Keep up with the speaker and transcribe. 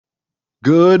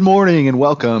Good morning and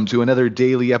welcome to another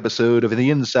daily episode of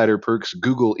the Insider Perks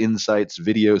Google Insights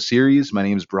video series. My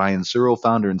name is Brian Searle,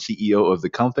 founder and CEO of the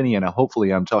company, and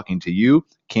hopefully I'm talking to you,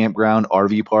 campground,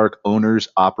 RV park owners,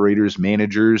 operators,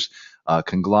 managers,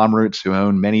 conglomerates who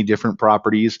own many different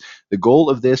properties. The goal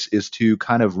of this is to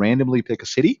kind of randomly pick a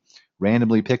city,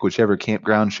 randomly pick whichever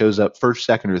campground shows up first,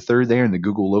 second, or third there in the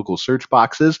Google local search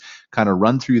boxes, kind of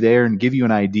run through there and give you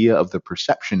an idea of the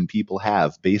perception people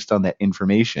have based on that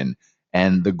information.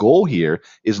 And the goal here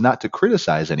is not to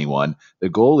criticize anyone. The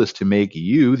goal is to make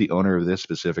you, the owner of this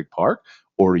specific park,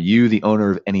 or you, the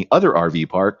owner of any other RV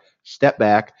park, step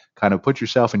back, kind of put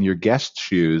yourself in your guest's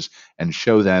shoes, and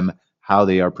show them how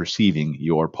they are perceiving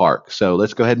your park. So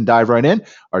let's go ahead and dive right in.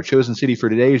 Our chosen city for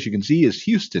today, as you can see, is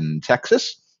Houston,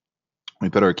 Texas. We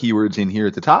put our keywords in here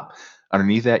at the top.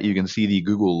 Underneath that, you can see the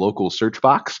Google local search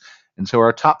box. And so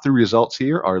our top three results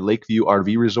here are Lakeview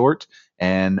RV Resort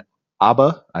and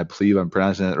ABBA, I believe I'm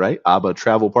pronouncing that right, ABBA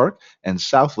Travel Park, and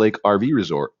South Lake RV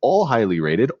Resort, all highly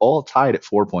rated, all tied at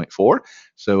 4.4.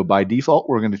 So by default,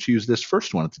 we're going to choose this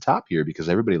first one at the top here because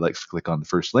everybody likes to click on the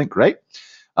first link, right?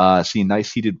 See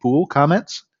nice heated pool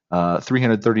comments.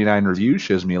 339 reviews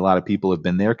shows me a lot of people have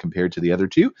been there compared to the other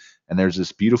two. And there's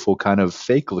this beautiful kind of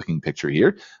fake looking picture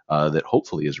here that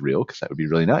hopefully is real because that would be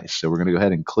really nice. So we're going to go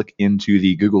ahead and click into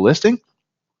the Google listing.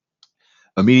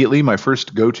 Immediately, my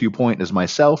first go-to point as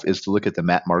myself is to look at the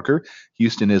map marker.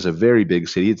 Houston is a very big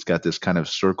city. It's got this kind of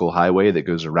circle highway that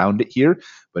goes around it here,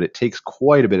 but it takes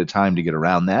quite a bit of time to get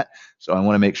around that. So I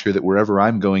want to make sure that wherever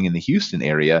I'm going in the Houston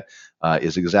area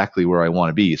is exactly where I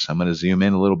want to be. So I'm going to zoom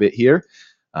in a little bit here.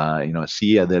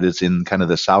 See that it's in kind of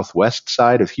the southwest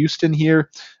side of Houston here.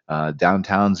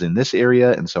 Downtown's in this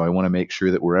area, and so I want to make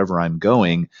sure that wherever I'm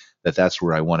going, that's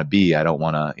where I want to be. I don't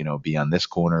want to, be on this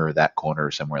corner or that corner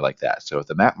or somewhere like that. So if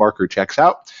the map marker checks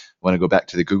out, I want to go back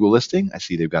to the Google listing. I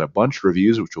see they've got a bunch of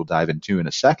reviews, which we'll dive into in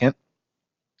a second.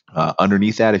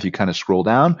 Underneath that, if you kind of scroll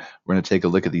down, we're going to take a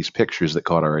look at these pictures that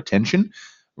caught our attention.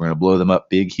 We're going to blow them up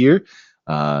big here.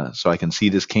 So I can see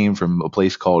this came from a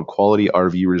place called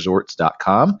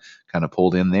qualityrvresorts.com, kind of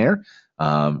pulled in there.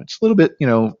 It's a little bit,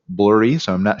 blurry,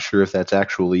 so I'm not sure if that's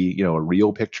actually, a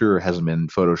real picture or hasn't been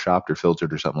photoshopped or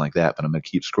filtered or something like that. But I'm going to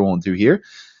keep scrolling through here.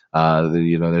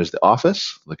 There's the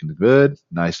office, looking good.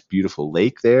 Nice, beautiful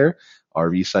lake there.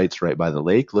 RV sites right by the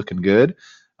lake, looking good.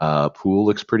 Pool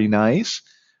looks pretty nice.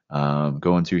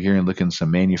 Going through here and looking at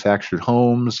some manufactured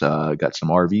homes. Got some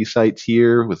RV sites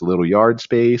here with a little yard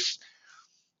space.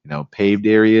 Paved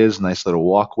areas, nice little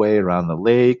walkway around the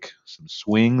lake, some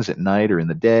swings at night or in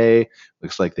the day.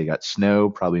 Looks like they got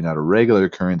snow, probably not a regular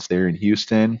occurrence there in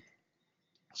Houston.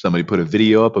 Somebody put a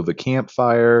video up of a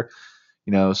campfire.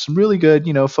 Some really good,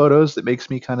 photos that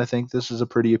makes me kind of think this is a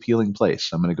pretty appealing place.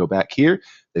 So I'm going to go back here.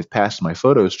 They've passed my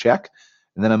photos check.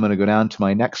 And then I'm going to go down to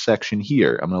my next section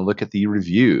here. I'm going to look at the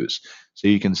reviews. So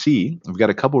you can see we've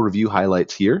got a couple review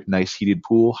highlights here. Nice heated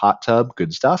pool, hot tub,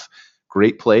 good stuff.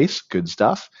 Great place, good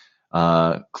stuff.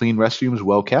 Clean restrooms,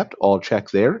 well kept, all check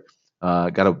there.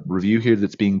 Got a review here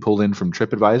that's being pulled in from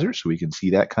TripAdvisor, so we can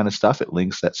see that kind of stuff. It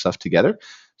links that stuff together.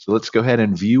 So let's go ahead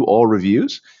and view all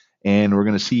reviews. And we're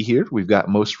going to see here, we've got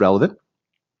most relevant.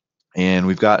 And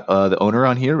we've got the owner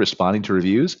on here responding to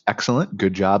reviews. Excellent.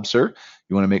 Good job, sir.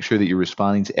 You want to make sure that you're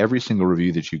responding to every single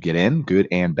review that you get in, good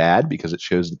and bad, because it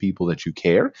shows the people that you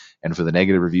care. And for the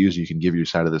negative reviews, you can give your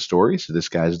side of the story. So this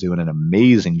guy's doing an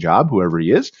amazing job, whoever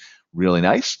he is. Really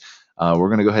nice. We're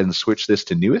going to go ahead and switch this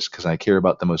to newest because I care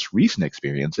about the most recent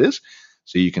experiences.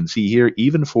 So you can see here,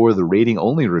 even for the rating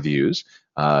only reviews,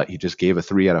 he just gave a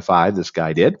 3 out of 5. This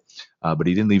guy did, but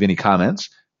he didn't leave any comments.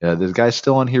 This guy's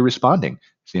still on here responding.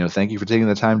 So, thank you for taking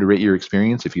the time to rate your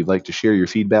experience. If you'd like to share your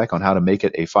feedback on how to make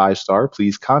it a 5-star,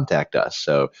 please contact us.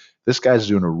 So this guy's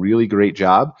doing a really great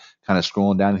job. Kind of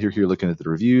scrolling down here, looking at the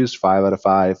reviews, 5 out of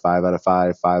 5, 5 out of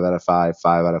 5, 5 out of 5,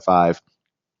 5 out of 5.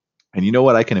 And you know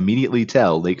what? I can immediately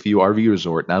tell Lakeview RV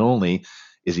Resort, not only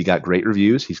is he got great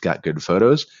reviews, he's got good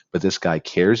photos, but this guy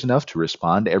cares enough to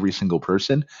respond to every single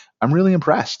person. I'm really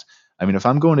impressed. I mean, if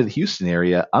I'm going to the Houston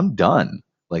area, I'm done.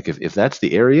 Like if that's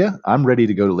the area, I'm ready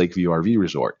to go to Lakeview RV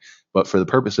Resort. But for the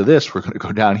purpose of this, we're going to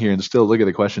go down here and still look at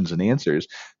the questions and answers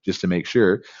just to make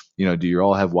sure, do you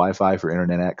all have Wi-Fi for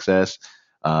internet access?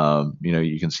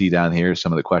 You can see down here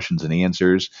some of the questions and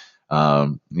answers.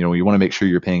 You want to make sure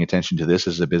you're paying attention to this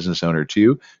as a business owner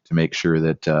too, to make sure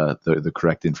that the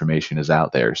correct information is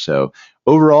out there. So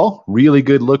overall, really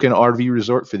good looking RV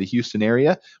resort for the Houston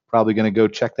area. Probably going to go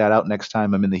check that out next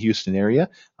time I'm in the Houston area.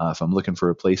 If I'm looking for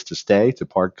a place to stay, to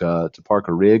park a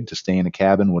rig, to stay in a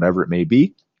cabin, whatever it may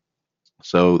be.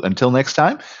 So until next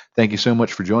time, thank you so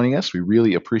much for joining us. We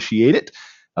really appreciate it.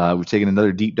 We've taken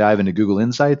another deep dive into Google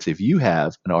Insights. If you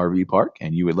have an RV park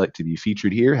and you would like to be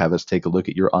featured here, have us take a look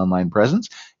at your online presence,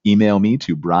 email me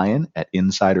to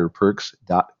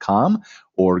brian@insiderperks.com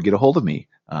or get a hold of me,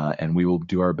 and we will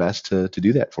do our best to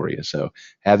do that for you. So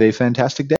have a fantastic day.